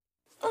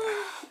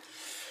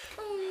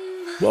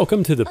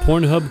Welcome to the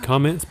Pornhub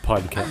Comments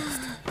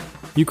Podcast.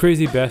 You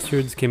crazy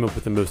bastards came up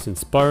with the most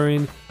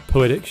inspiring,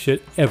 poetic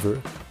shit ever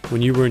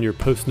when you were in your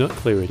post-nut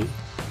clarity.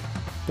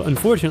 But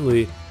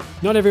unfortunately,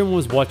 not everyone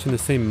was watching the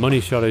same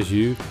money shot as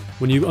you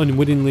when you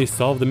unwittingly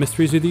solved the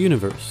mysteries of the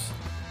universe.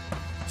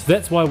 So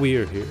that's why we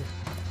are here.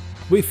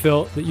 We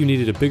felt that you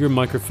needed a bigger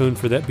microphone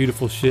for that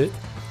beautiful shit,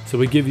 so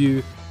we give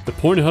you the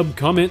Pornhub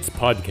Comments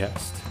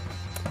Podcast.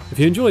 If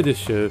you enjoy this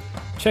show,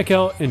 check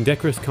out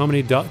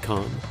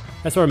indecorouscomedy.com.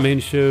 That's our main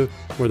show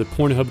where the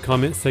Pornhub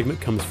Comments segment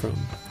comes from.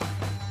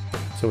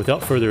 So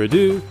without further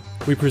ado,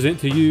 we present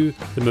to you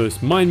the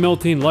most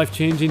mind-melting,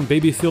 life-changing,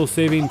 baby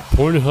seal-saving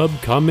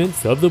Pornhub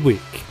Comments of the week.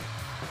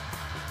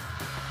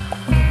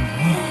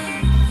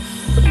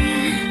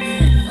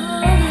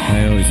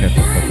 I always have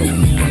to fuck a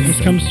woman.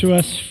 This comes to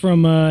us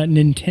from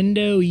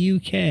Nintendo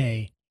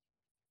UK.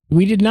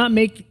 We did not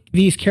make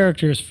these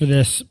characters for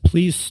this.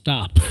 Please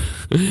stop.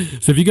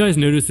 So if you guys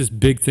notice this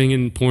big thing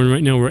in porn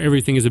right now where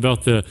everything is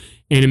about the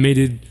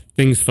animated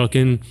things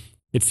fucking,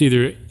 it's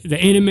either the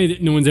anime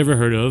that no one's ever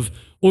heard of,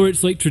 or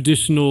it's like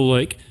traditional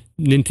like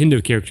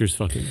Nintendo characters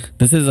fucking.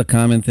 This is a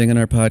common thing in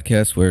our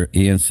podcast where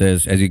Ian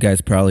says, as you guys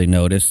probably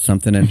noticed,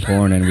 something in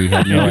porn and we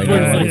had no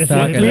idea what he's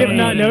talking about. We have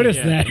not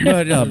noticed that.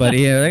 No, but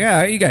Ian,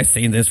 like, you guys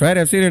seen this, right?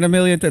 I've seen it a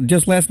million times.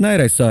 Just last night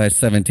I saw it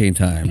 17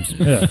 times.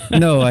 Yeah.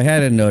 No, I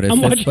hadn't noticed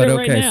this, but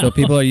okay. Right, so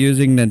people are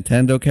using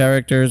Nintendo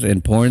characters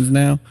in porns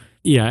now?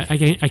 Yeah, I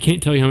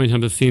can't tell you how many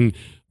times I've seen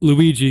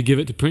Luigi give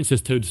it to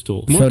Princess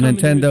Toadstool. So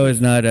Nintendo is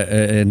not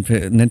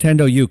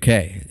Nintendo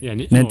UK. Yeah,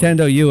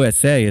 Nintendo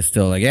USA is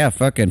still like, yeah,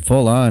 fucking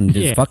full on,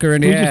 just fuck her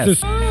in the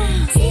ass.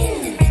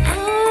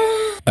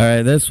 All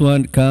right, this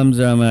one comes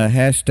from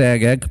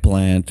hashtag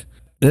eggplant.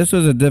 This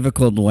was a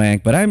difficult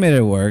wank, but I made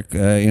it work.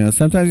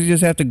 Sometimes you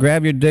just have to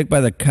grab your dick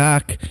by the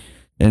cock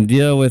and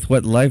deal with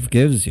what life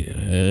gives you.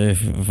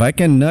 If I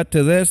can nut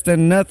to this,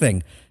 then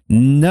nothing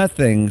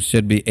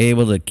should be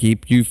able to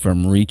keep you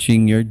from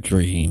reaching your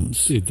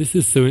dreams. Dude, this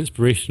is so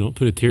inspirational.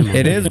 Put a tear in my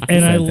It is.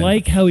 And I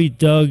like how he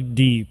dug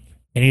deep.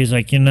 And he's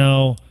like,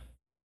 I'm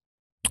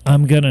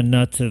going to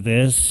nut to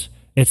this.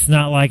 It's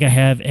not like I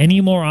have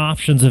any more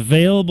options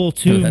available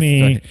to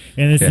me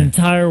in this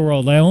entire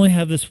world. I only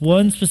have this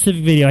one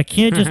specific video. I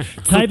can't just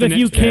type a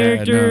few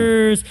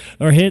characters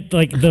or hit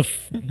like the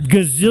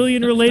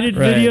gazillion related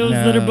videos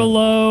that are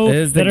below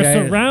that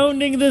are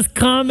surrounding this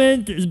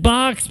comment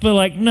box.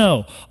 But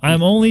no,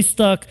 I'm only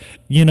stuck,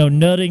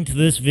 nutting to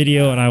this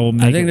video and I will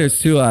make I think there's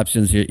two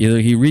options here.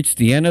 Either he reached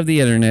the end of the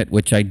internet,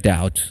 which I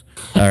doubt.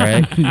 All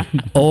right.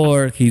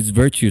 Or he's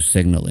virtue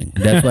signaling.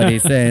 That's what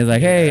he's saying. He's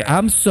like, hey,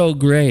 I'm so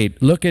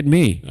great. Look at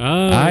me.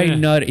 I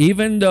nut.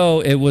 Even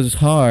though it was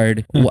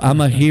hard,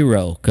 I'm a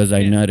hero because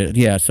I nutted.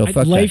 Yeah, so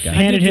fuck Life that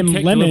guy. handed him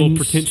lemons.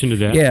 Pretension to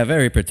that. Yeah,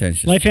 very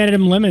pretentious. Life handed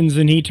him lemons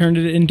and he turned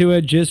it into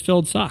a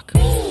jizz-filled sock.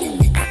 All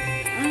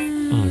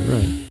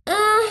right.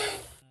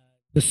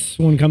 This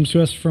one comes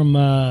to us from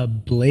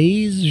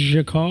Blaze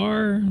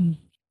Jacquard.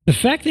 The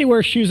fact they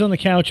wear shoes on the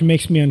couch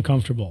makes me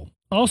uncomfortable.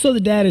 Also, the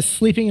dad is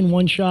sleeping in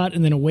one shot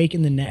and then awake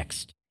in the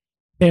next.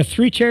 They have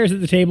 3 chairs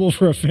at the table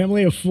for a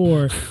family of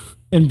 4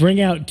 and bring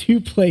out 2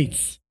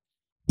 plates.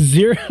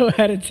 0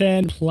 out of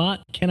 10.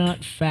 Plot cannot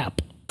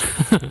fap.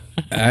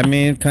 I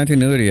mean,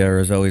 continuity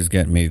errors always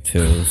get me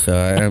too. So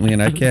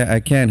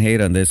I can't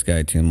hate on this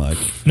guy too much.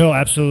 No,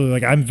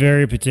 absolutely. I'm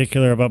very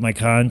particular about my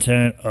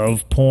content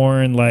of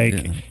porn.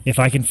 If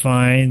I can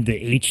find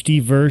the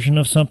HD version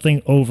of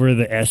something over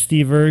the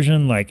SD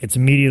version, it's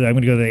immediately I'm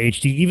going to go to the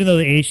HD. Even though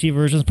the HD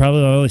version is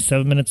probably only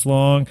 7 minutes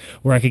long,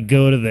 where I could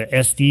go to the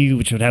SD,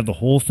 which would have the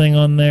whole thing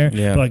on there.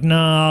 Yeah. But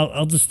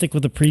I'll just stick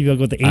with the preview. I'll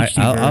go with the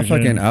HD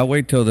version. I'll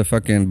wait till the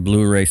fucking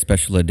Blu-ray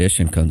special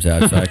edition comes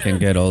out so I can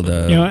get all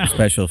the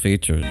special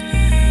features.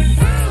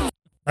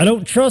 I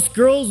don't trust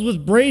girls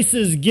with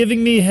braces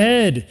giving me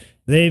head.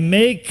 They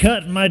may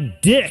cut my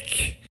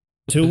dick.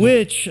 To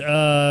which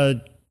Joanna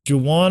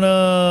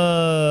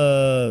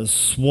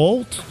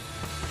Swolt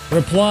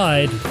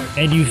replied,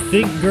 and you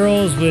think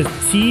girls with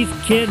teeth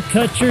can't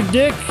cut your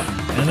dick?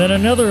 And then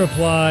another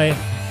reply,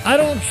 I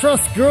don't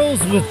trust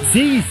girls with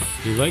teeth.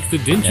 He likes the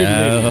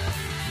denture.